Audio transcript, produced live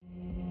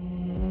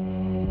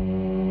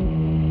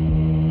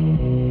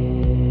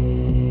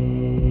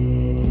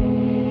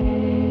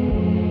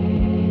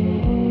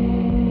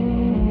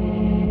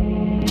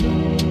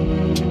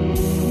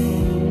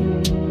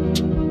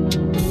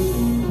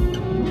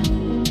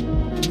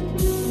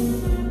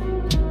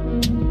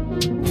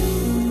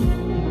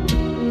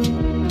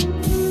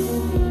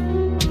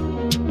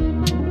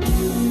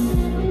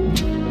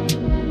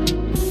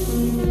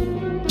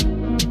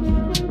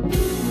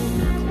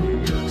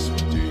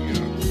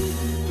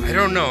I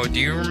don't know. Do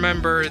you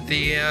remember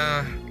the,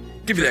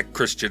 Give me that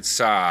Christian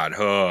side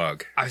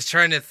hug. I was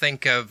trying to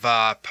think of,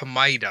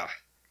 Pomida.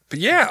 But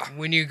yeah.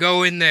 When you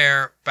go in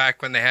there,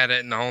 back when they had it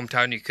in the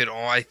hometown,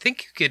 I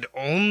think you could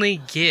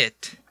only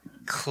get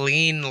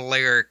clean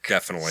lyric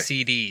Definitely.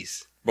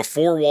 CDs.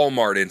 Before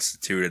Walmart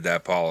instituted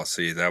that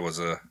policy,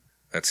 that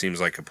seems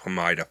like a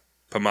Pomida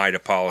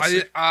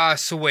policy.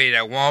 So wait,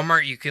 at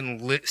Walmart you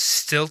can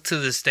still to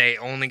this day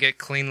only get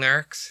clean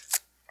lyrics?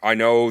 I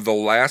know the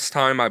last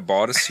time I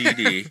bought a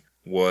CD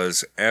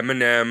was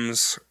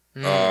Eminem's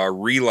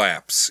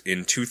Relapse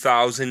in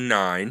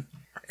 2009,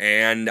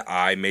 and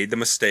I made the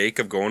mistake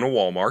of going to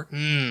Walmart,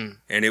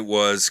 and it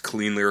was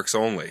clean lyrics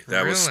only.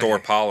 That was store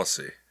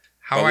policy.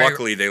 But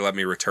luckily, they let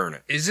me return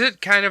it. Is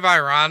it kind of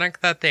ironic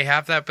that they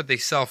have that, but they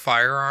sell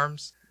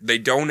firearms? They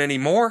don't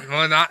anymore?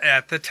 Well, not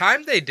at the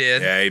time they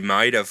did. They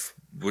might have.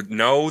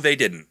 No, they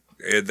didn't.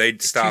 They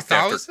stopped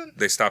 2000?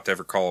 They stopped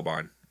after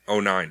Columbine.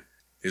 2009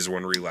 is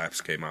when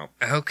Relapse came out.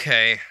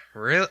 Okay.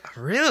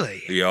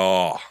 Really?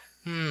 Yeah.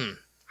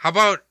 How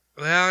about...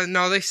 Well,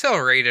 no, they sell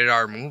rated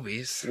R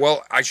movies.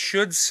 Well, I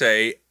should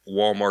say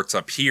Walmart's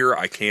up here.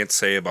 I can't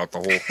say about the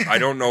whole... I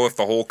don't know if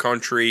the whole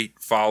country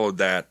followed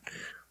that,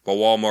 but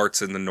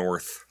Walmart's in the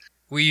north.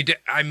 Well,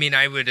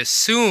 I would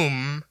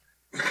assume,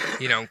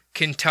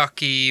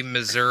 Kentucky,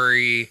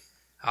 Missouri,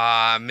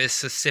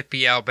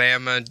 Mississippi,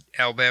 Alabama,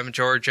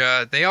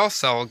 Georgia, they all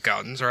sell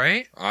guns,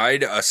 right?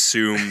 I'd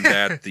assume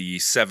that the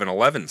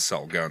 7-Eleven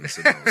sell guns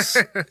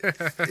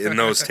in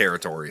those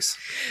territories.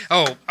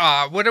 Oh,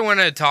 what I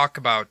want to talk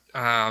about.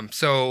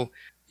 So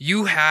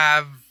you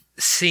have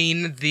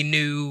seen the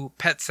new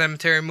Pet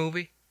Sematary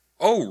movie?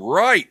 Oh,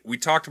 right. We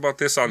talked about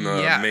this on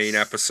the main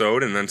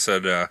episode and then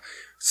said...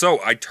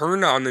 So I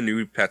turned on the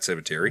new Pet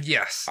Sematary.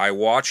 Yes. I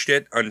watched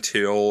it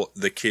until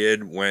the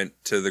kid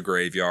went to the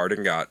graveyard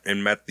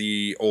and met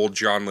the old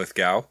John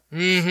Lithgow.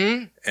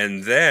 Mm-hmm.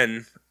 And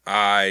then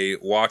I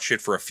watched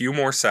it for a few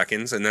more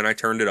seconds, and then I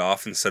turned it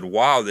off and said,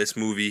 wow, this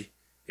movie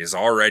is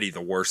already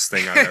the worst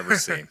thing I've ever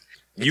seen.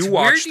 You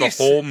watched the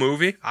whole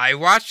movie? I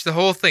watched the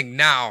whole thing.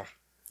 Now,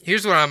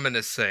 here's what I'm going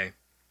to say.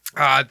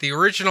 The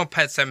original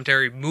Pet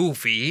Sematary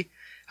movie,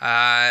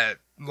 a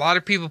lot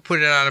of people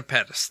put it on a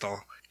pedestal.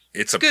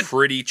 It's a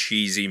pretty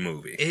cheesy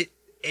movie. It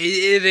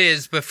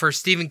is, but for a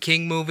Stephen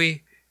King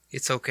movie,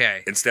 it's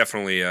okay. It's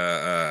definitely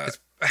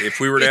if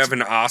we were to have an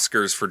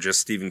Oscars for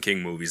just Stephen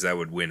King movies, that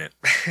would win it.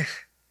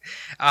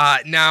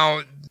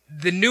 Now,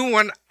 the new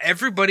one,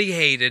 everybody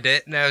hated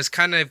it, and I was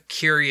kind of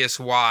curious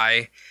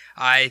why.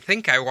 I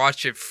think I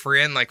watched it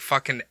free on like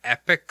fucking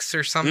Epics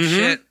or some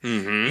shit.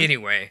 Mm-hmm.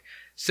 Anyway,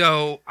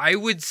 so I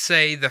would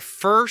say the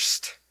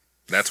first...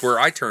 That's where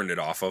I turned it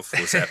off of,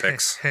 was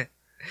Epics.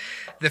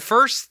 The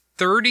first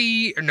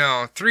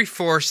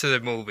 3/4 of the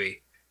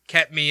movie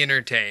kept me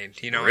entertained.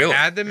 Really? It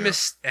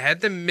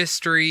had the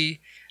mystery.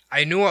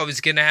 I knew what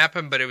was going to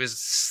happen, but it was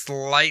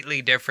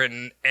slightly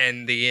different.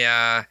 And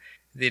the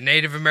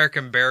Native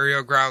American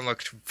burial ground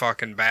looked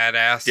fucking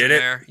badass in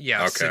there.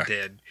 Yes, okay. It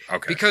did.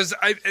 Okay. Because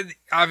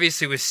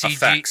obviously with CG,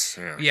 effects,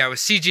 with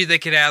CG they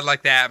could add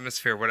like the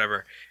atmosphere,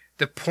 whatever.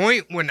 The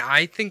point when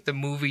I think the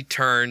movie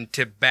turned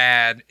to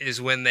bad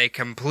is when they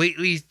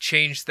completely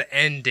changed the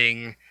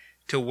ending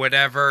to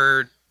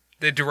whatever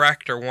the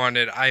director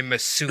wanted, I'm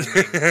assuming.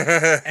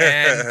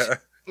 And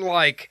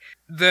like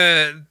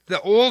the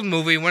old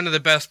movie, one of the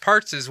best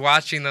parts is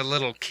watching the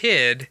little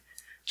kid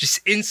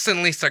just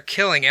instantly start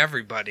killing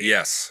everybody.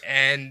 Yes.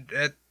 And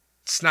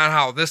that's not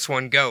how this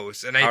one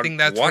goes. And I think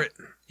that's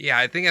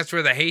I think that's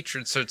where the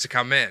hatred starts to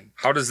come in.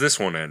 How does this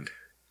one end?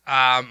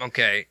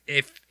 Okay.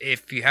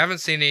 If you haven't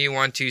seen it, you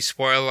want to,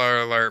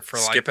 spoiler alert for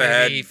Skip like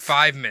ahead. maybe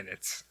 5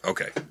 minutes.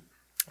 Okay.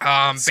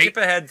 Skip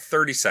ahead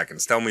 30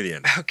 seconds. Tell me the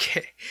end.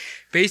 Okay.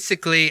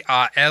 Basically,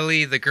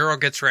 Ellie, the girl,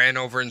 gets ran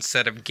over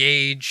instead of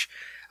Gage.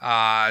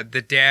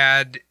 The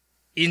dad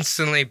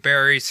instantly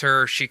buries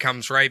her. She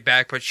comes right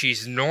back, but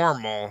she's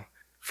normal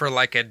for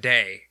like a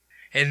day.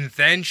 And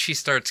then she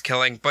starts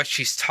killing, but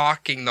she's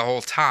talking the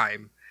whole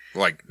time.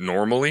 Like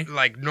normally?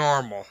 Like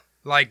normal.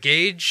 Like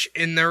Gage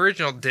in the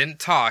original didn't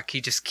talk.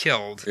 He just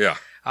killed. Yeah.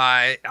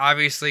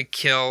 Obviously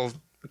killed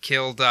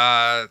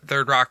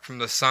Third Rock from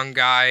the Sun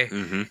guy,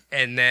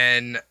 and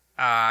then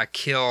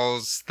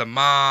kills the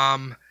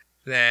mom,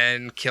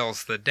 then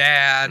kills the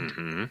dad.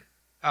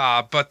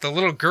 But the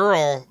little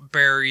girl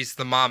buries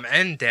the mom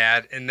and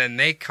dad, and then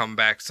they come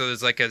back. So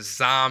there's like a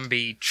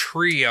zombie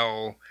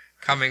trio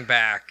coming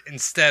back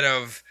instead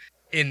of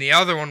in the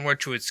other one,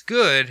 which was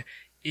good.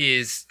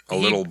 Is a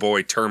little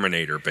boy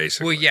Terminator,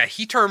 basically. Well, yeah,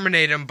 he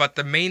terminated him, but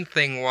the main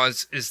thing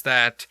is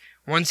that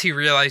once he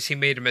realized he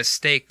made a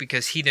mistake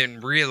because he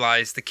didn't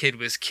realize the kid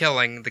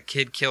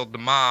killed the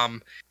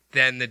mom,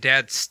 then the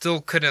dad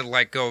still couldn't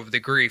let go of the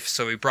grief,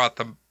 so he brought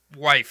the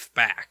wife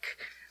back.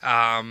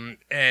 And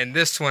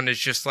this one is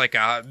just like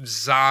a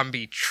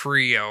zombie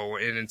trio,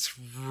 and it's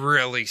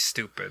really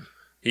stupid.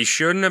 He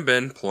shouldn't have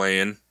been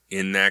playing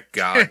in that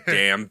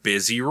goddamn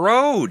busy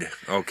road,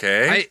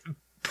 okay?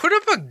 Put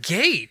up a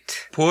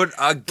gate. Put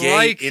a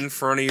gate in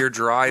front of your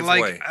driveway.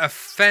 Like a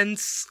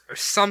fence or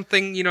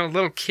something,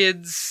 little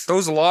kids.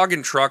 Those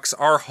logging trucks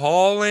are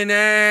hauling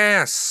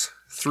ass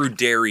through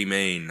Derry,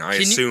 Maine. I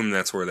assume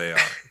that's where they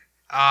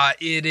are.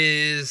 It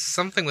is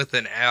something with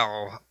an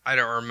L. I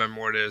don't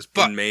remember what it is.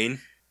 But in Maine?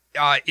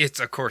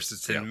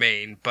 It's in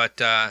Maine. But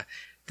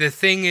the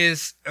thing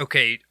is,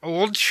 okay,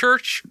 old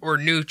church or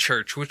new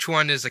church? Which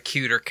one is a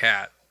cuter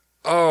cat?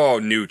 Oh,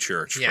 new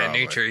church. Yeah,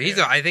 probably. new church.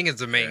 I think it's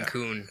a Maine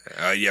Coon.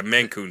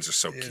 Maine Coons are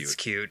so cute. It's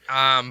cute.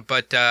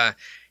 But a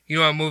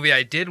movie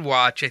I did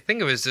watch, I think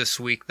it was this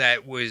week,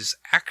 that was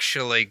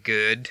actually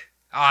good.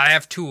 I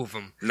have two of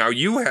them. Now,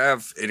 you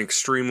have an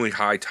extremely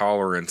high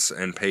tolerance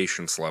and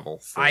patience level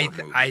for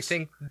movies. I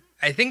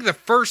think the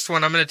first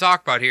one I'm going to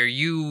talk about here,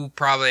 you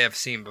probably have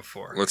seen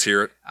before. Let's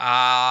hear it.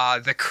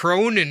 The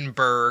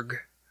Cronenberg,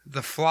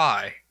 The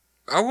Fly.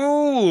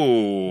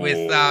 Oh. With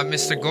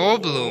Mr.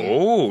 Goldblum.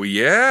 Oh,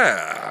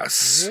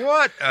 yes.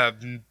 What a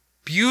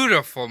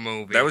beautiful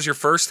movie. That was your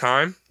first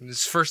time? It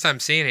was the first time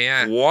seeing it,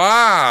 yeah.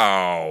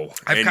 Wow.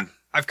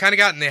 I've kind of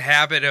gotten the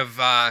habit of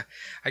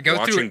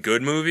watching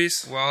good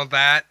movies? Well,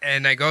 that,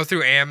 and I go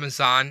through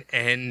Amazon,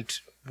 and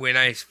when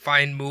I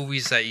find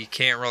movies that you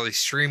can't really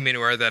stream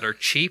anywhere that are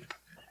cheap,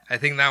 I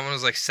think that one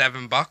was like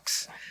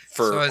 $7.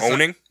 For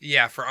owning?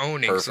 For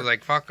owning. Perfect. So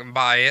fucking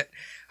buy it.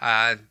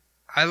 I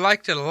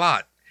liked it a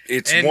lot.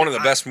 It's one of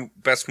the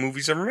best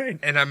movies ever made.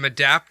 And I'm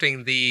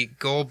adapting the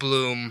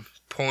Goldblum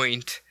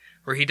point,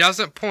 where he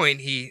doesn't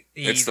point.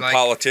 It's the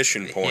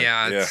politician point.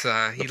 Yeah, it's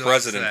the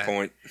president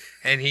point.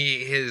 And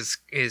his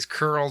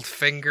curled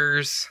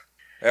fingers.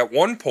 At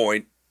one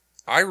point,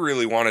 I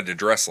really wanted to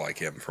dress like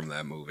him from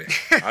that movie.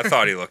 I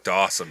thought he looked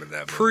awesome in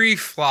that movie.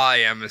 Pre-Fly,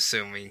 I'm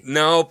assuming.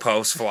 No,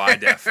 post-Fly,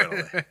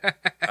 definitely.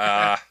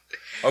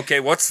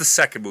 Okay, what's the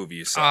second movie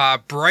you saw?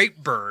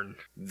 Brightburn.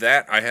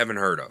 That I haven't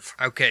heard of.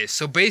 Okay,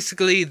 so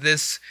basically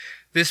this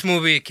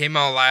movie came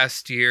out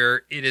last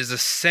year. It is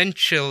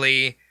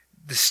essentially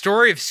the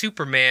story of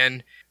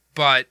Superman,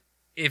 but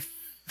if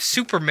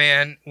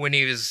Superman, when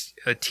he was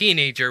a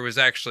teenager, was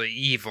actually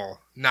evil,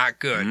 not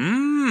good.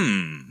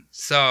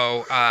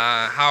 So,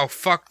 how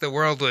fucked the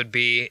world would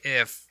be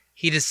if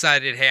he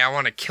decided, hey, I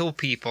want to kill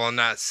people and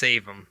not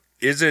save them.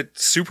 Is it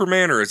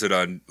Superman or is it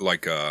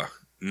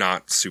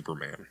not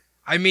Superman?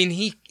 I mean,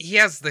 he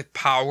has the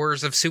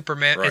powers of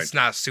Superman. Right. It's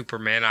not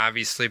Superman,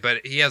 obviously,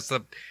 but he has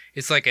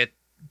it's like a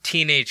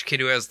teenage kid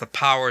who has the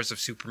powers of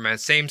Superman.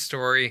 Same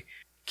story.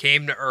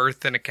 Came to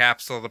Earth in a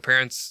capsule. The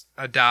parents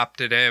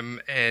adopted him,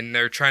 and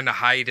they're trying to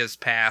hide his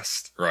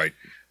past. Right.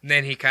 And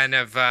then he kind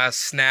of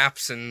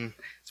snaps, and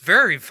it's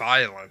very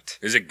violent.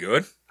 Is it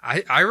good?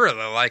 I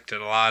really liked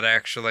it a lot,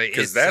 actually.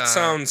 Because that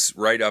sounds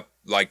right up,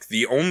 like,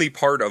 the only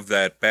part of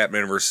that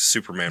Batman vs.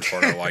 Superman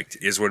part I liked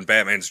is when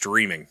Batman's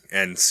dreaming,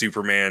 and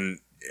Superman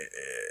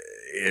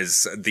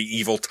is the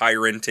evil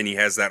tyrant, and he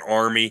has that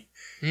army.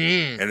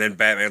 And then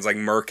Batman's like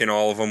murking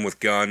all of them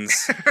with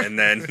guns. And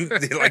then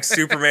like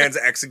Superman's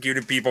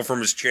executed people from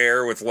his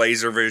chair with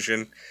laser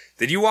vision.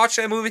 Did you watch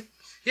that movie?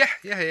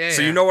 Yeah.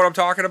 So you know what I'm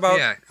talking about?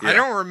 Yeah. I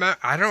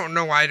don't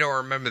know why I don't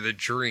remember the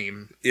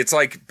dream. It's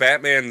like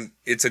Batman,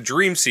 it's a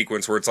dream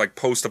sequence where it's like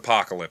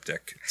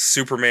post-apocalyptic.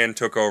 Superman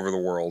took over the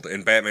world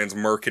and Batman's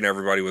murking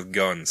everybody with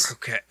guns.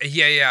 Okay.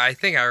 Yeah, I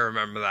think I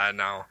remember that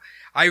now.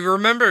 I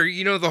remember,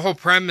 the whole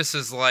premise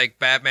is like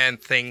Batman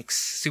thinks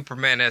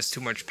Superman has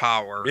too much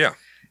power. Yeah.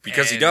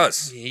 Because he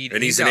does.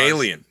 And he's an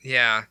alien.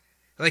 Yeah.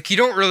 Like, you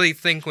don't really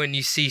think when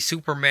you see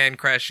Superman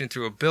crashing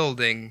through a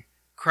building,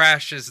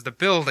 crashes the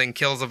building,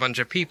 kills a bunch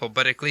of people,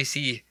 but at least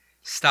he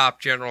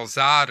stopped General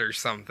Zod or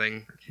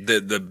something.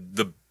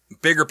 The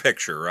bigger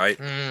picture, right?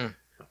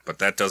 But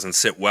that doesn't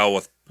sit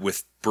well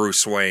with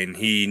Bruce Wayne.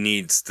 He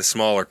needs the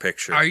smaller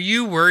picture. Are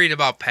you worried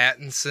about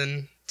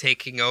Pattinson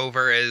taking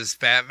over as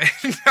Batman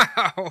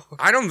now?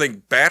 I don't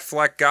think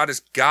Batfleck got his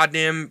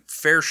goddamn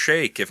fair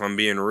shake, if I'm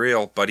being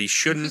real, but he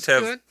shouldn't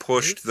have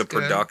pushed the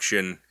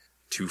production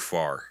too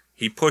far.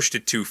 He pushed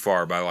it too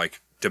far by, like,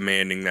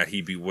 demanding that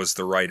he was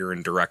the writer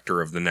and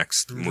director of the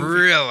next movie.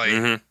 Really?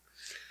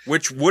 Mm-hmm.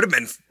 Which would have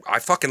been... I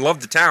fucking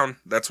love The Town.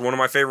 That's one of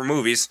my favorite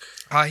movies.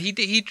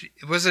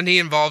 Wasn't he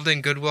involved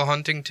in Good Will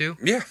Hunting, too?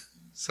 Yeah.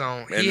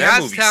 So, he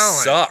has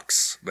talent.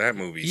 Sucks. That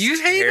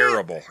movie's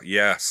terrible.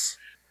 Yes.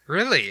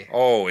 Really?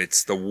 Oh,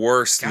 it's the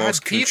worst,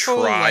 most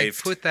contrived.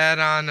 People put that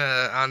on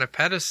a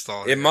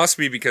pedestal. It must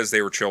be because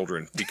they were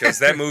children. Because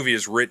that movie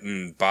is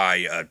written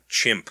by a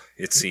chimp,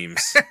 it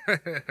seems.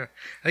 I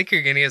think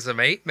you're getting some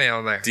hate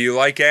mail there. Do you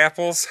like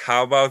apples?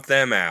 How about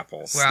them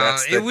apples? Well,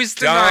 it was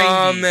the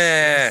 90s.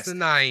 It was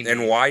the 90s.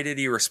 And why did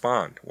he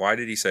respond? Why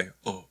did he say,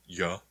 oh,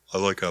 yeah, I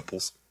like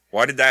apples?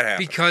 Why did that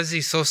happen? Because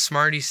he's so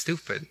smart, he's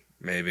stupid.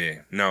 Maybe.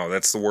 No,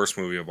 that's the worst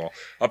movie of all.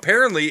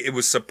 Apparently, it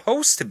was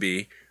supposed to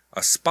be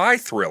a spy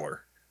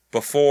thriller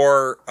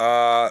before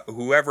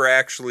whoever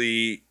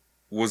actually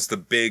was the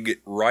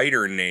big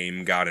writer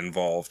name got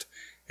involved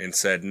and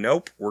said,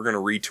 nope, we're going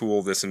to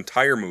retool this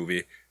entire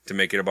movie to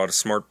make it about a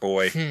smart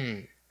boy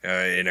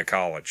in a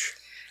college.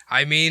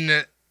 I mean,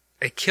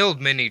 it killed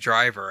Minnie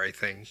Driver, I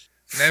think.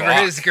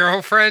 Remember his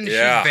girlfriend?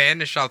 Yeah. She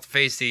vanished off the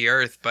face of the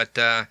earth, but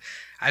I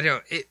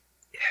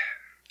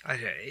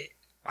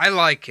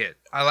like it.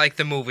 I like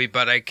the movie,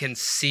 but I can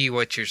see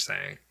what you're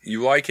saying.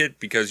 You like it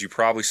because you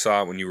probably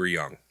saw it when you were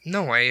young.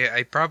 No,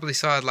 I probably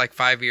saw it like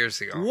 5 years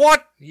ago.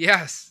 What?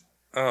 Yes.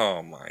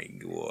 Oh my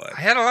God.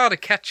 I had a lot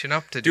of catching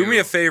up to do. Do me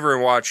a favor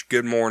and watch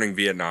Good Morning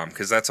Vietnam,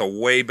 because that's a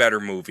way better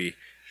movie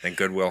than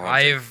Good Will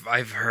Hunting.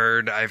 I've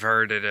heard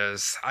it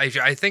is. I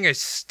think I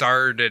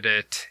started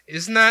it.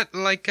 Isn't that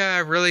like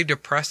a really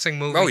depressing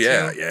movie? Oh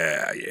yeah, too?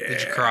 yeah.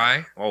 Did you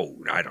cry? Oh,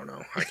 I don't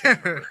know. I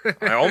can't remember.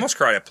 I almost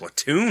cried at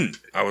Platoon.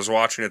 I was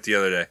watching it the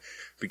other day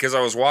because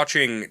I was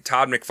watching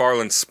Todd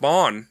McFarlane's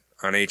Spawn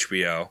on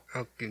HBO.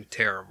 Oh,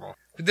 terrible.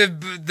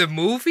 The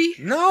movie?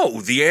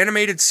 No, the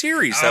animated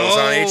series that was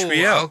on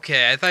HBO.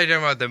 Okay, I thought you were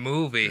talking about the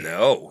movie.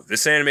 No,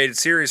 this animated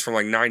series from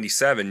like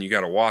 97, you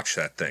gotta watch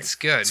that thing. It's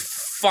good. It's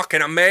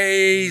fucking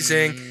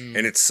amazing.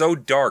 And it's so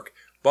dark,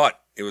 but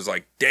it was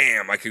like,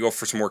 damn, I could go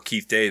for some more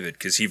Keith David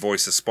because he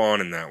voices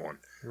Spawn in that one.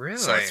 Really?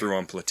 So I threw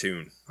on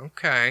Platoon.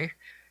 Okay.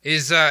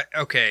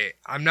 Okay,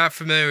 I'm not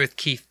familiar with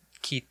Keith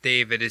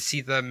David. Is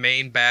he the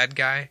main bad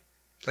guy?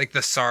 Like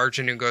the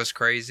sergeant who goes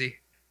crazy?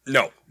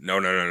 No.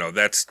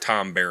 That's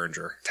Tom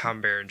Berenger.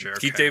 Tom Berenger. Okay.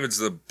 Keith David's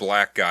the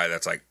black guy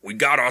that's like, we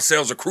got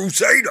ourselves a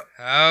crusader.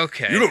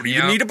 Okay. You don't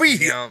even need to be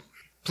here. Yep.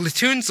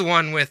 Platoon's the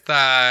one with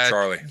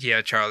Charlie.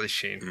 Yeah, Charlie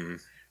Sheen. Mm-hmm.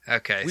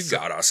 Okay. We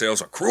got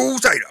ourselves a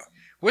crusader.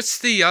 What's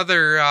the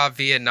other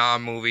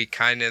Vietnam movie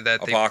kind of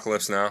that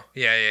Apocalypse Now?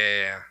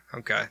 Yeah.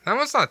 Okay. That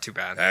one's not too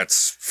bad.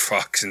 That's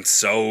fucking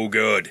so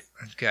good.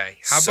 Okay.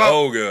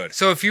 Good.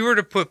 So if you were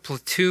to put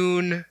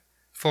Platoon,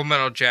 Full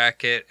Metal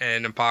Jacket,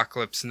 and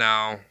Apocalypse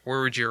Now,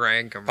 where would you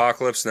rank them?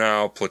 Apocalypse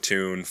Now,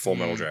 Platoon, Full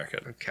Metal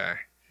Jacket. Okay.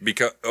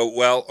 Because,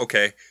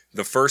 okay.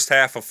 The first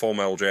half of Full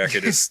Metal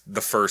Jacket is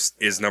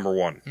number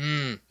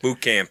one.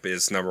 Boot Camp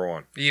is number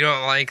one. You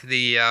don't like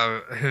the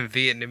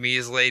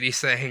Vietnamese lady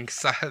saying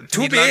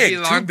too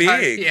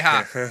big.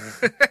 Yeah.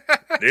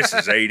 This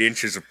is 8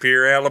 inches of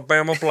pure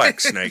Alabama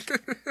black snake.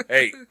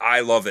 Hey,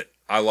 I love it.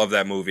 I love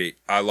that movie.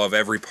 I love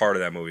every part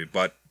of that movie.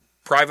 But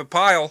Private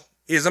Pile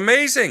is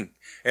amazing.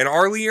 And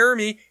Arlie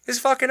Ermy is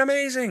fucking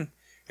amazing.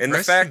 And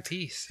Rest in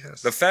peace.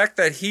 Yes. The fact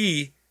that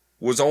he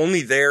was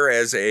only there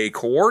as a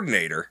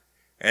coordinator,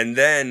 and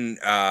then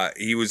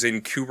he was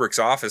in Kubrick's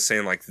office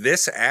saying, like,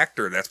 this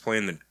actor that's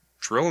playing the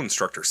drill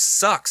instructor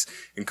sucks.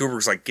 And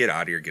Kubrick's like, get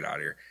out of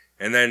here.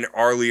 And then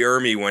Arlie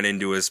Ermy went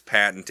into his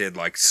patented,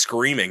 like,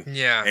 screaming.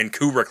 Yeah. And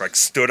Kubrick, like,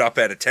 stood up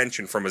at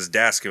attention from his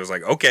desk. It was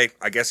like, okay,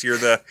 I guess you're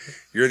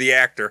the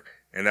actor.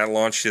 And that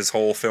launched his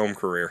whole film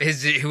career.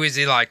 Who is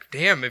he like,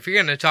 damn, if you're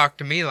going to talk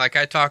to me like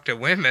I talk to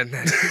women,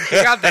 then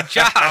you got the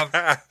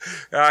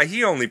job.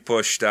 He only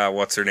pushed,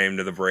 what's her name,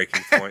 to the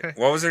breaking point.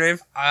 What was her name?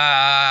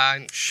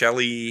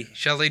 Shelley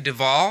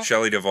Duvall?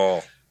 Shelley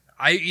Duvall.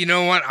 You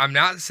know what? I'm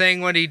not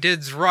saying what he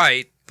did's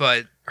right,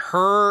 but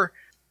her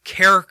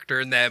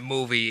character in that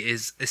movie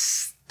is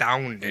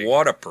astounding.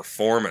 What a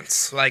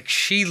performance. Like,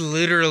 she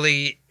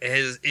literally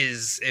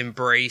is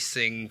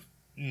embracing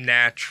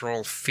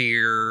natural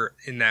fear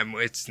in that.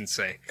 It's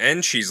insane.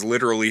 And she's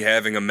literally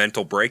having a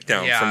mental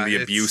breakdown from the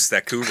abuse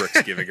that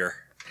Kubrick's giving her.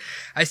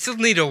 I still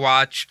need to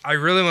watch. I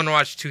really want to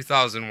watch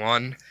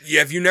 2001. Yeah,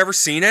 have you never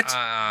seen it?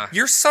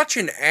 You're such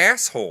an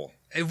asshole.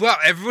 Well,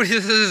 everybody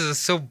says this is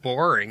so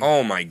boring.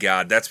 Oh my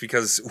God, that's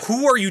because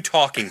who are you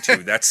talking to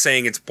that's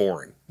saying it's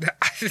boring?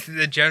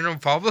 The general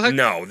public?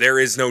 No, there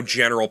is no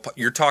general.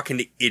 You're talking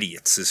to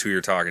idiots. Is who you're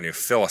talking to.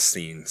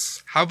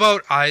 Philistines. How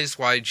about Eyes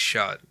Wide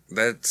Shut?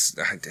 That's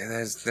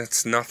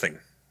nothing.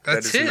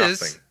 That's his.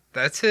 Nothing.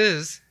 That's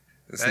his.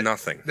 It's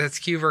nothing. That's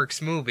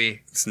Kubrick's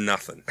movie. It's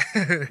nothing.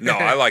 No,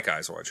 I like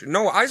Eyes Wide Shut.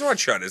 No, Eyes Wide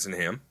Shut isn't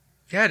him.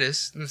 Yeah, it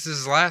is. This is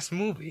his last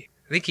movie.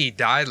 I think he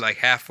died like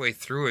halfway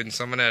through it and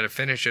someone had to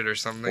finish it or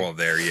something. Well,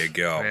 there you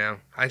go. Yeah.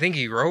 I think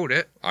he wrote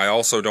it. I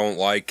also don't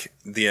like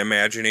the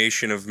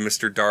imagination of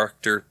Mr.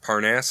 Dr.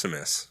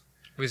 Parnassus.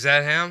 Was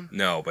that him?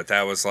 No, but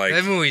that was like...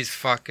 That movie's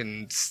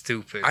fucking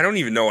stupid. I don't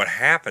even know what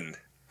happened.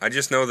 I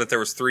just know that there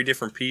was 3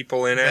 different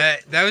people in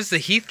it. That was the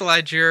Heath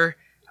Ledger,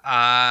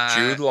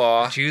 Jude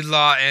Law,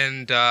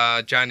 and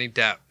Johnny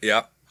Depp.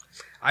 Yep.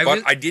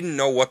 I didn't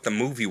know what the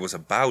movie was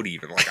about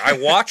even. Like, I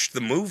watched the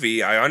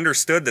movie. I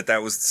understood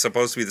that was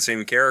supposed to be the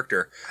same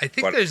character. I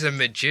think there's a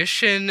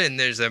magician and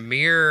there's a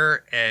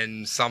mirror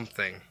and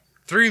something.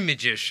 3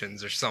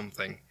 magicians or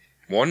something.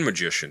 1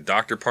 magician,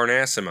 Dr.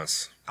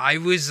 Parnassus. I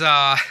was,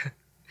 I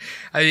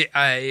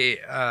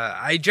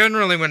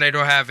generally, when I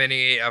don't have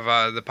any of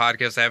the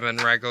podcasts I have in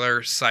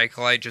regular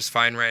cycle, I just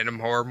find random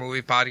horror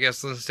movie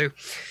podcasts to listen to.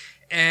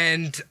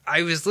 And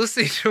I was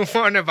listening to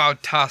one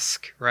about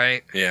Tusk,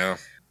 right? Yeah.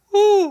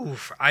 Ooh,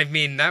 I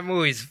mean, that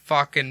movie's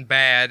fucking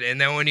bad.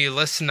 And then when you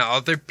listen to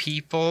other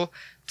people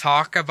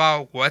talk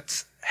about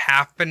what's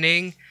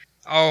happening,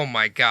 oh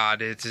my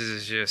God, it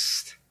is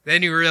just...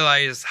 Then you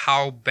realize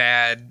how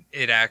bad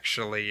it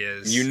actually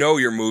is. You know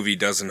your movie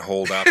doesn't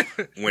hold up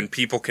when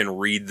people can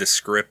read the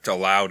script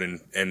aloud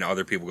and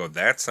other people go,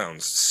 that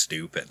sounds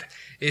stupid.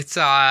 It's,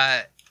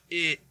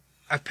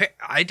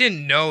 I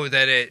didn't know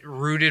that it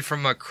rooted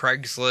from a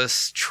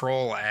Craigslist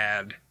troll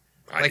ad.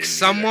 Like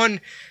someone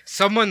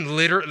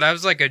literally, that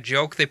was like a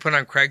joke they put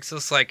on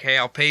Craigslist, like, hey,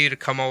 I'll pay you to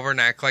come over and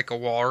act like a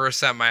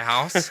walrus at my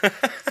house.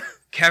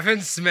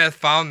 Kevin Smith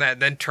found that,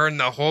 then turned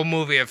the whole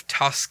movie of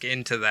Tusk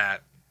into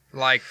that.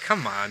 Like,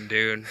 come on,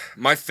 dude.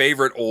 My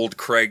favorite old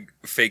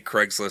fake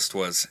Craigslist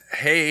was,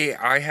 hey,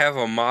 I have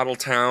a model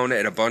town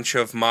and a bunch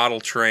of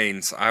model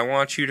trains. I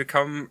want you to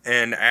come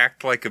and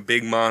act like a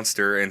big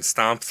monster and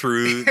stomp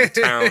through the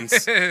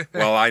towns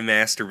while I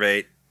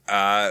masturbate.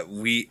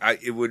 We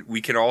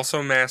can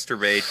also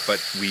masturbate,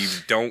 but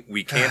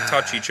we can't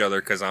touch each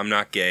other because I'm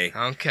not gay.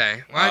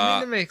 Okay. Well, I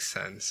mean, it makes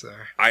sense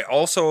there. I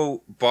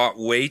also bought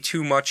way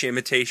too much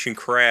imitation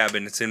crab,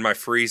 and it's in my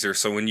freezer,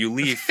 so when you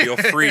leave, feel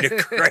free to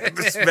grab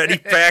as many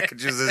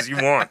packages as you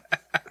want.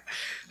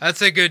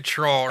 That's a good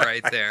troll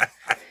right there.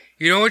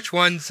 You know which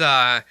ones,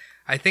 I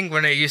think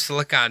when I used to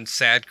look on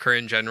Sad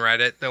Cringe on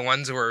Reddit, the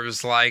ones where it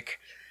was like,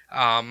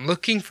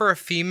 looking for a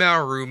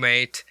female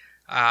roommate,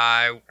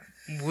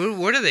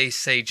 what do they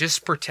say?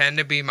 Just pretend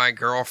to be my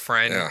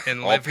girlfriend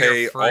and live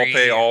here free. I'll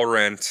pay all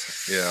rent.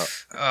 Yeah.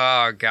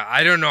 Oh, God.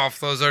 I don't know if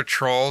those are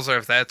trolls or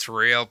if that's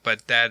real,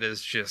 but that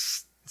is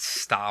just...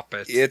 Stop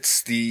it.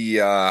 It's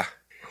the...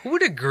 Who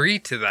would agree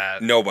to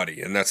that?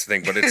 Nobody, and that's the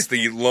thing. But it's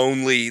the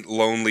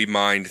lonely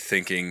mind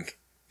thinking,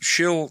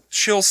 she'll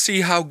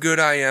see how good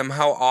I am,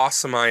 how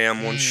awesome I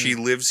am when she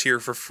lives here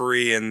for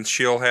free, and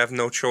she'll have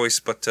no choice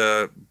but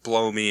to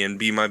blow me and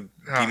be my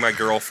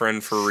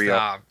girlfriend for real.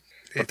 Stop.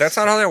 But that's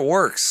not how that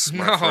works,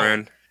 my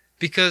friend.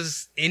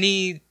 Because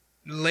any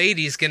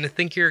lady's going to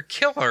think you're a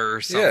killer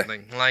or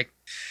something. Yeah. Like,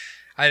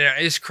 I don't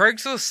know. Is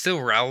Craigslist still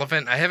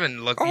relevant? I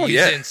haven't used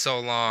it in so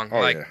long.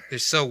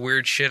 There's so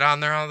weird shit on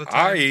there all the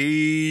time.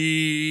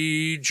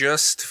 I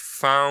just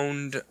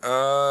found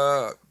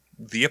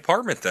the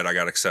apartment that I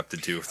got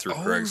accepted to through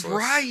Craigslist.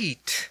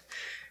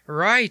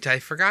 Right. I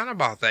forgot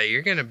about that.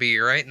 You're going to be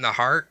right in the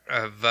heart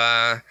of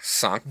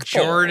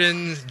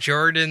Jordan's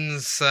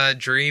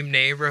dream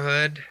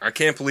neighborhood. I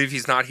can't believe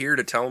he's not here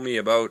to tell me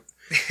about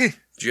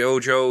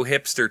JoJo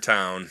Hipster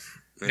Town.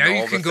 Now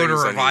you can go to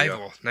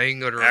Revival.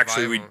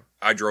 Actually,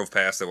 I drove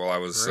past it while I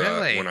was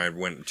when I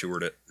went and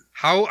toured it.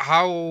 How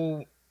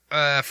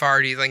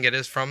far do you think it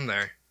is from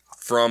there?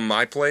 From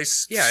my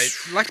place? Yeah,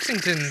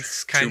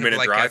 Lexington's kind 2 minute of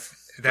like drive.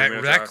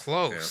 that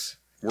close.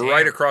 Yeah. We're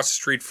right across the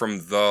street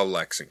from the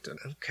Lexington.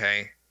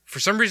 Okay. For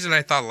some reason,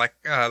 I thought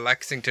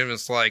Lexington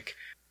was like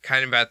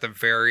kind of at the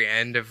very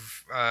end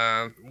of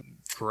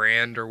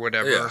Grand or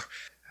whatever.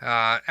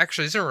 Yeah.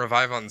 Actually, isn't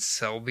Revival on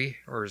Selby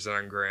or is it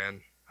on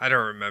Grand? I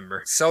don't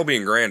remember. Selby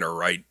and Grand are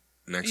right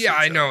next to each other.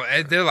 Yeah, I know.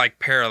 They're like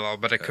parallel,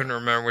 but I couldn't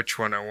remember which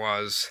one it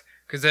was.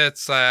 Because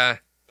it's a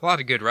lot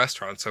of good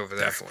restaurants over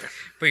there. Definitely.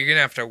 But you're going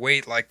to have to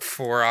wait like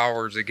 4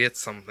 hours to get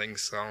something,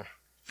 so.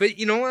 But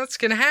you know what's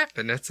going to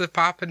happen? It's a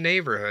poppin'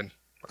 neighborhood.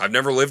 I've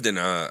never lived in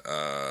a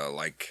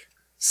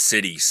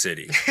city.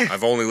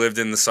 I've only lived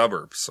in the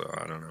suburbs, so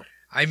I don't know.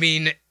 I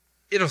mean,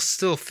 it'll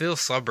still feel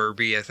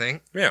suburby, I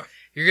think. Yeah.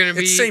 You're going to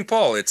be... It's St.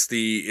 Paul. It's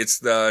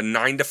the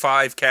 9 to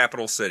 5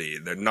 capital city.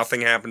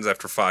 Nothing happens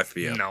after 5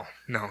 p.m.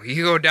 No.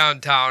 You go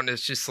downtown,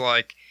 it's just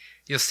like...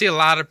 You'll see a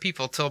lot of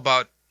people till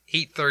about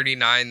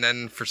 8:39,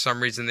 then for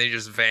some reason they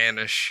just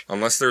vanish.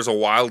 Unless there's a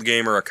wild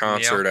game or a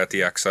concert at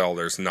the XL,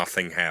 there's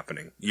nothing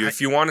happening.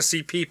 If you want to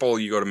see people,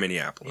 you go to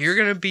Minneapolis. You're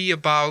going to be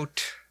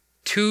about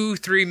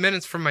 2-3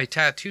 minutes from my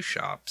tattoo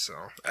shop, so...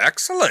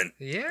 Excellent.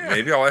 Yeah.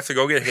 Maybe I'll have to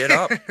go get hit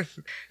up.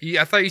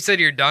 I thought you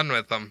said you're done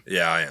with them.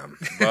 Yeah, I am.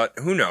 But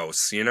who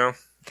knows, you know?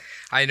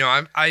 I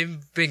know.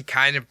 I've been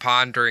kind of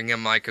pondering.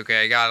 I'm like,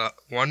 okay, I got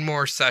one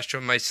more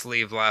session with my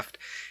sleeve left,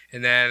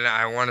 and then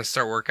I want to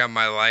start working on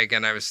my leg,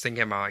 and I was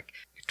thinking about, like,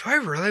 do I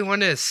really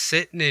want to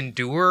sit and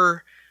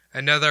endure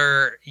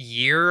another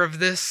year of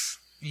this?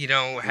 You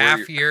know,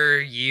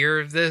 year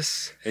of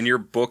this? And you're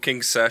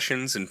booking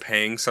sessions and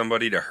paying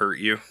somebody to hurt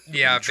you?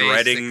 Yeah,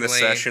 dreading the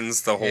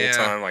sessions the whole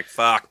time. Like,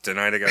 fuck,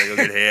 tonight I gotta go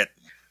get hit.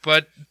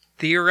 But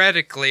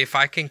theoretically, if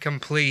I can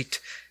complete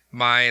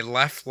my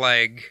left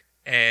leg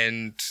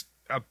and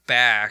a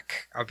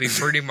back, I'll be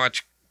pretty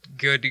much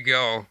good to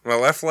go. My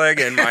left leg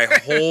and my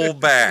whole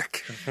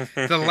back.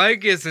 The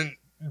leg isn't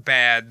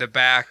bad. The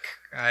back...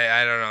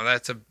 I don't know.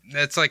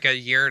 That's like a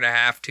 1.5,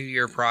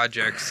 2-year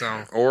project.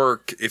 So,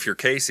 or if you're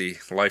Casey,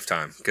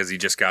 lifetime, because he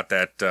just got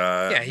that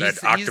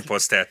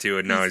octopus tattoo,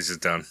 and now he's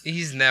just done.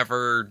 He's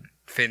never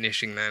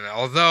finishing that.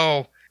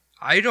 Although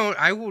I don't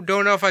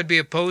know if I'd be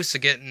opposed to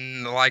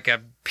getting like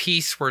a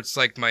piece where it's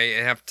like I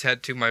have to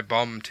tattoo my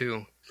bum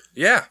too.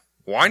 Yeah,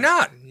 why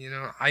not? You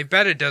know, I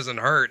bet it doesn't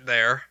hurt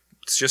there.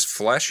 It's just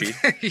fleshy.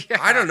 Yeah.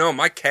 I don't know.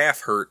 My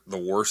calf hurt the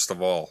worst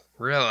of all.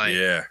 Really?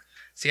 Yeah.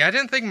 See, I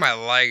didn't think my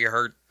leg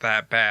hurt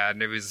that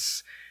bad. It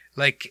was,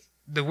 like,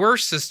 the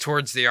worst is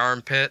towards the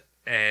armpit,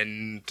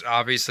 and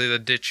obviously the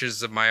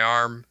ditches of my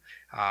arm.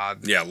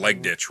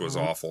 Leg ditch was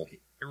awful.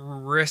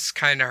 Wrist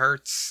kind of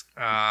hurts.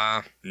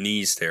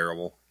 Knees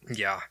terrible.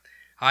 Yeah.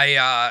 Did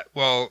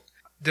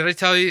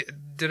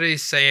I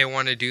say I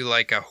want to do,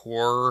 like, a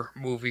horror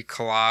movie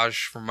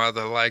collage for my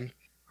other leg?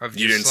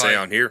 You didn't say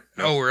on here.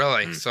 No. Oh,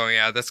 really? So,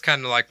 yeah, that's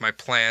kind of like my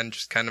plan.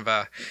 Just kind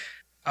of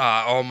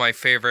all my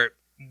favorite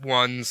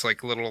ones,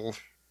 like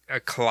a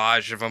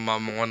collage of them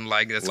on one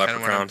leg. That's kind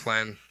of what I'm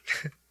planning.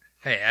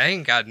 Hey, I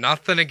ain't got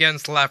nothing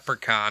against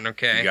Leprechaun,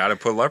 okay? You got to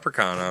put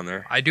Leprechaun on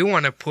there. I do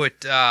want to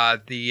put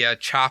the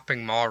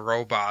chopping mall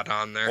robot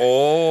on there.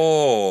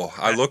 Oh,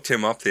 I looked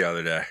him up the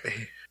other day.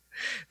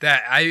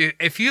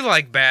 If you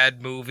like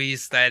bad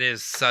movies, that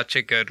is such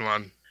a good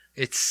one.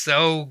 It's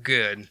so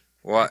good.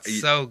 What? It's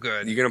so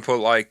good. You gonna put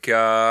like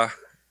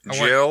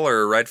Jill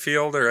or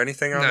Redfield or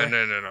anything on there?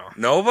 No.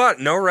 No,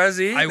 no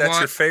Resi. That's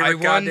your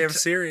favorite goddamn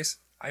series.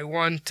 I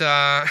want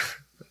a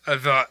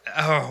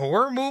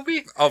horror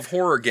movie? Of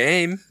horror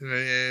game.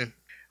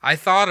 I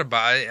thought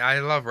about it. I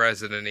love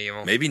Resident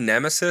Evil. Maybe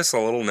Nemesis. A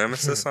little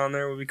Nemesis on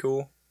there would be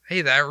cool.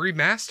 Hey, that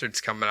remastered's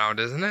coming out,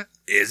 isn't it?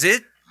 Is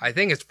it? I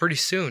think it's pretty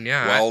soon,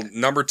 yeah. Well,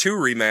 number 2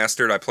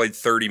 remastered, I played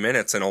 30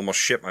 minutes and almost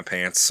shit my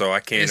pants, so I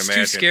can't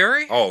imagine. It's too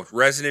scary? Oh,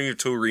 Resident Evil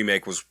 2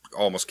 remake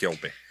almost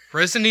killed me.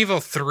 Resident Evil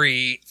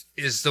 3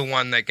 is the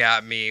one that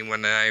got me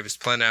when I was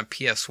playing on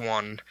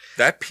PS1.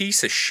 That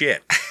piece of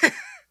shit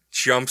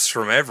jumps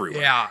from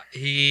everywhere. Yeah,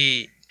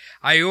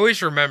 I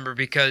always remember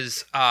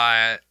because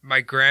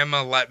my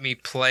grandma let me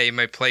play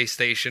my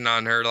PlayStation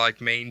on her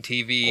main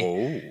TV.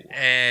 Oh.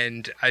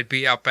 And I'd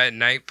be up at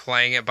night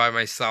playing it by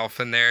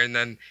myself in there, and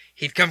then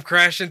he'd come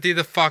crashing through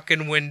the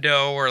fucking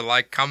window or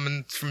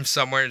coming from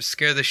somewhere and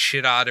scare the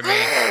shit out of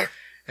me.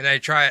 And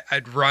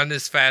I'd run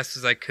as fast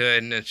as I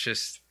could, and it's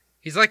just,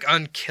 he's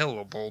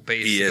unkillable,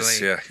 basically. He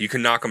is, yeah. You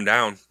can knock him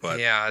down, but.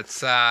 Yeah,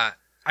 it's, I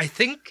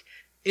think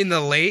in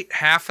the late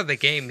half of the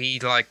game,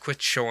 he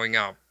quits showing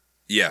up.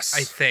 Yes.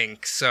 I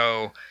think.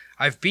 So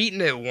I've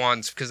beaten it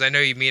once because I know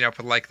you meet up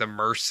with the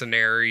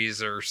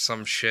mercenaries or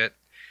some shit.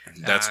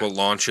 That's what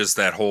launches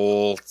that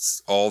all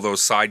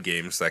those side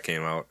games that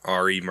came out.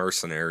 RE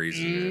Mercenaries.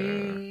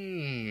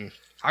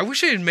 I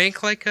wish they'd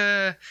make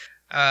an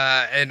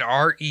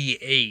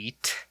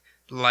RE8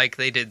 like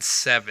they did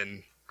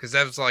 7. Because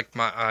that was I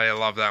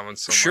love that one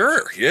so much.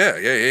 Sure.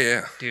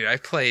 Yeah. Dude, I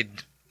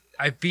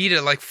beat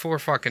it 4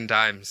 fucking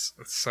times.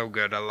 It's so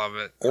good. I love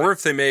it. Or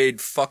if they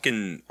made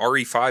fucking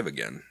RE5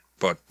 again,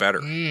 but better.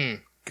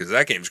 Because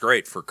that game's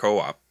great for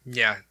co-op.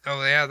 Yeah.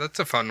 Oh, yeah. That's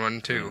a fun one,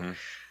 too. Mm-hmm.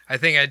 I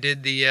think I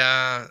did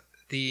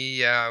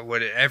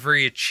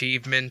every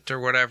achievement or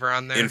whatever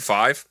on there. In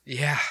 5?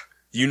 Yeah.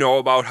 You know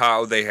about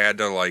how they had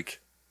to,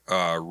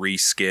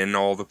 reskin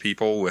all the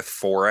people with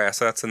 4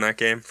 assets in that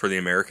game for the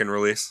American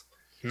release?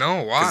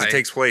 No, why? Because it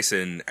takes place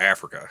in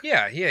Africa.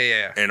 Yeah.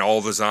 And all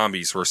the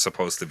zombies were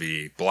supposed to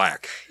be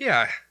black.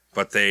 Yeah.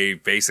 But they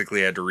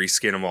basically had to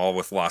reskin them all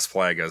with Las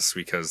Plagas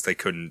because they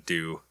couldn't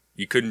you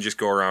couldn't just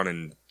go around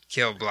and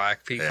kill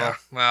black people. Yeah.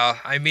 Well,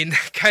 I mean,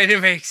 that kind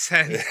of makes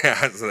sense.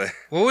 Yeah.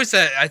 What was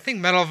that? I think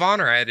Medal of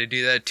Honor had to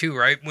do that too,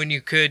 right? When you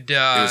could... it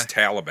was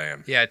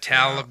Taliban. Yeah,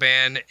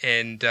 Taliban,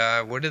 and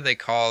what did they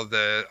call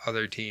the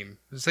other team?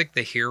 It was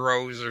the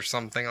Heroes or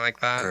something like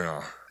that.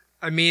 Yeah.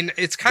 I mean,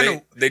 it's kind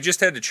of... They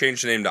just had to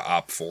change the name to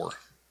Op 4.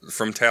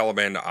 From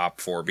Taliban to Op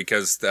 4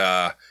 because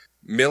the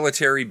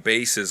military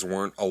bases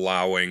weren't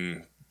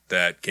allowing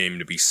that game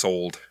to be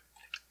sold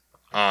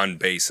on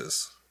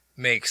bases.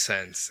 Makes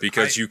sense.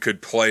 Because you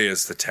could play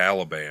as the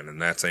Taliban,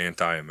 and that's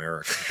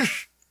anti-American.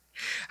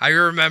 I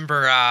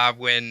remember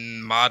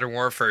when Modern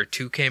Warfare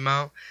 2 came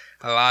out,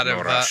 a lot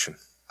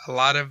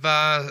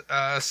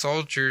of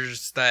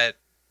soldiers that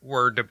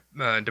were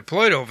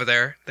deployed over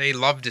there, they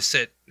loved to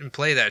sit and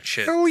play that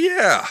shit. Oh,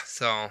 yeah.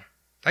 So,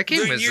 that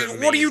game was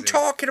amazing. What are you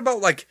talking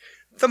about?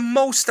 The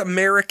most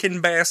American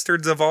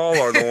bastards of all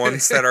are the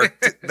ones that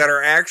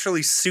are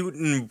actually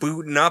suiting,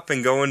 booting up,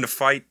 and going to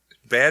fight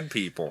bad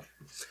people.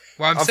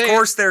 Well, of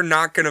course, they're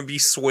not going to be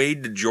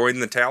swayed to join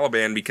the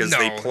Taliban because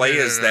they play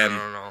as them.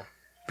 No.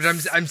 But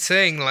I'm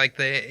saying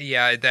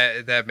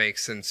that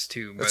makes sense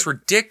too. But that's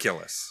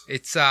ridiculous.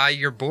 It's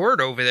you're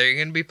bored over there. You're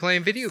going to be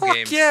playing video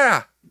games.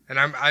 Yeah. And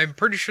I'm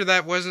pretty sure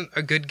that wasn't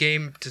a good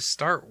game to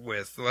start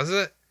with, was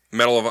it?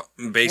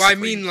 Basically. Well, I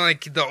mean,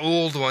 the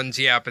old ones,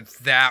 yeah, but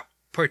that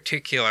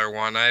particular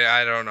one,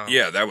 I don't know.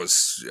 Yeah,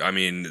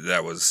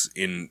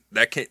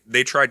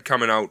 they tried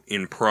coming out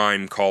in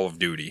prime Call of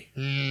Duty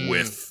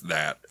with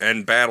that,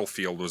 and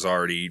Battlefield was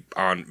already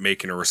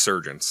making a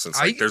resurgence.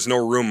 It's there's no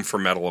room for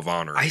Medal of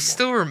Honor anymore. I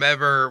still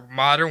remember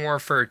Modern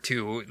Warfare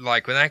 2,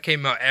 when that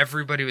came out,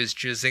 everybody was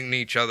jizzing in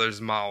each other's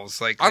mouths.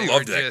 I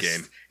loved that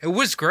game. It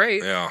was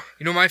great. Yeah.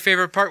 You know, my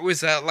favorite part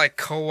was that,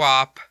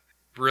 co-op,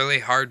 really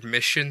hard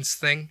missions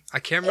thing. I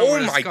can't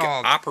remember what it's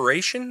called.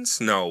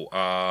 Operations? No,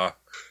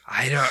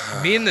 I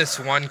don't. Me and this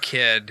one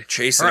kid,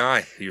 Chase and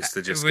I used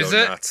to just go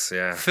nuts.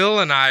 Yeah, Phil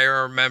and I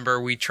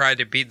remember we tried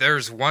to beat.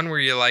 There's one where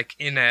you're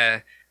in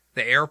the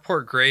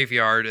airport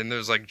graveyard, and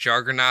there's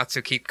juggernauts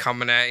who keep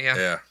coming at you.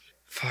 Yeah,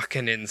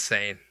 fucking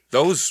insane.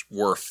 Those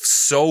were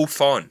so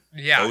fun.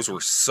 Yeah, those were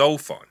so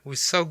fun. It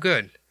was so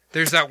good.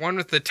 There's that one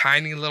with the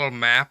tiny little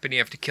map, and you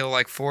have to kill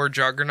 4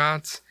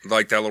 juggernauts.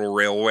 That little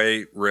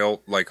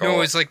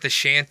No, it's the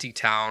shanty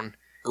town.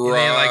 Right,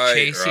 and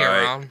they chase you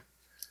around.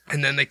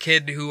 And then the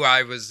kid who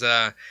I was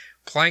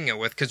playing it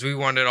with, because we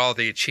wanted all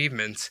the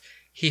achievements,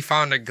 he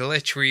found a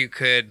glitch where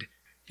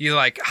you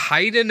like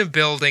hide in a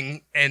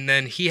building, and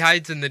then he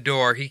hides in the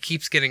door. He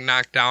keeps getting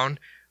knocked down,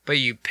 but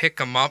you pick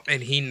him up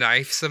and he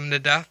knifes him to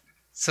death.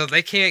 So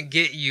they can't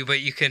get you, but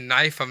you can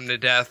knife him to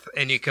death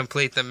and you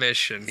complete the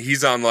mission.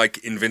 He's on like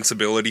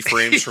invincibility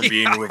frames from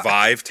being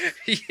revived.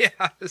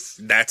 Yes.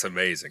 That's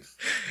amazing.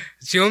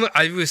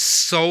 It was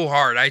so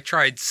hard. I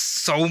tried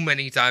so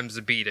many times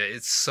to beat it.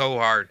 It's so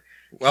hard.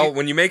 Well,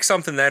 when you make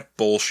something that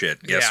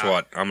bullshit, guess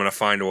what? I'm going to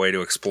find a way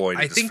to exploit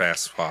it as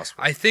fast as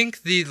possible. I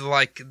think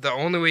the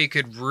only way you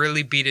could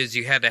really beat it is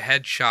you had to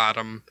headshot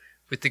him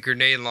with the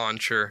grenade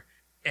launcher.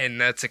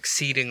 And that's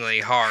exceedingly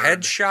hard.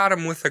 Headshot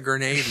him with a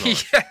grenade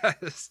launcher.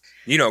 Yes.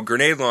 You know,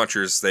 grenade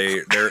launchers,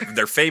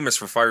 they're famous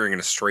for firing in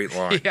a straight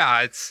line.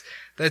 Yeah,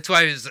 that's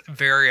why it was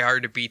very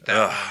hard to beat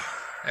that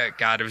one.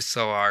 God, it was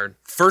so hard.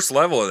 First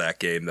level of that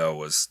game, though,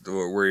 was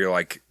where you're,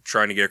 like,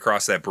 trying to get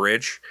across that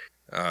bridge.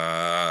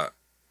 I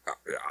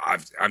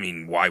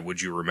mean, why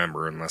would you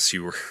remember unless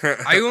you were...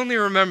 I only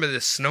remember the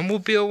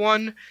snowmobile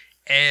one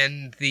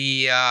and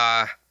the...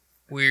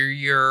 where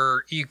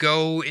you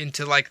go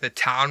into like the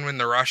town when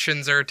the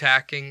Russians are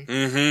attacking,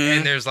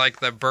 and there's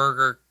like the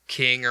Burger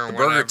King or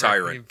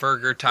whatever.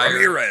 Burger Tyrant.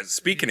 Ramirez.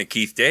 Speaking of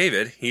Keith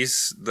David,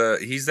 he's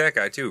that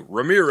guy too.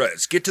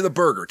 Ramirez, get to the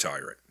Burger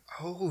Tyrant.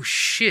 Oh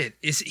shit!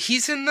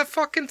 He's in the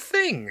fucking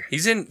thing?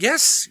 He's in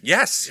yes,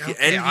 okay,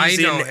 and he's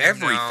in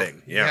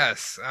everything. Yeah.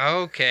 Yes,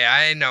 okay,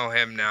 I know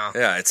him now.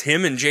 Yeah, it's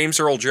him and James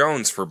Earl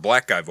Jones for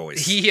black guy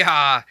voice.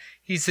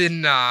 He's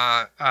in.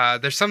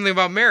 There's Something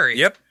About Mary.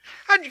 Yep.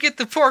 How'd you get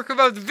the pork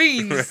above the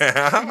beans?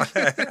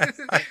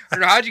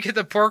 Or how'd you get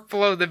the pork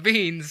below the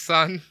beans,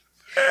 son?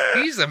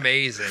 He's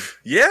amazing.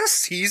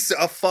 Yes, he's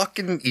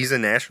a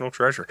national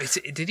treasure.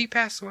 Did he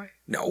pass away?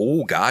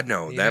 No, God,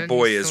 no. Yeah, that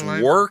boy is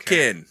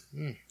working.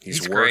 Okay.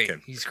 He's working.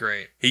 Great. He's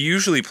great. He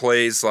usually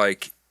plays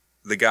like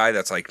the guy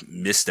that's like,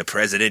 Mr.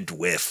 President,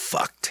 we're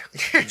fucked.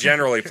 He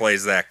generally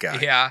plays that guy.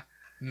 Yeah.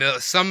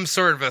 Some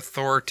sort of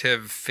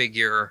authoritative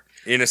figure.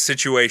 In a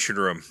situation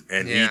room,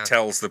 and he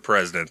tells the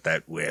president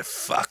that we're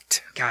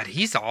fucked. God,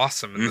 he's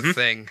awesome in the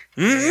thing.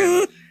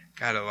 God,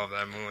 I love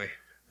that movie.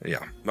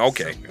 Yeah.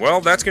 Okay. So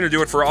well, that's going to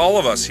do it for all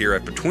of us here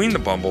at Between the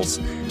Bumbles.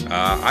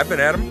 I've been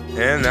Adam,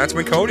 and that's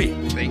been Cody.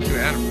 Thank you,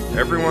 Adam.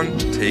 Everyone,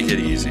 take it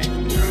easy.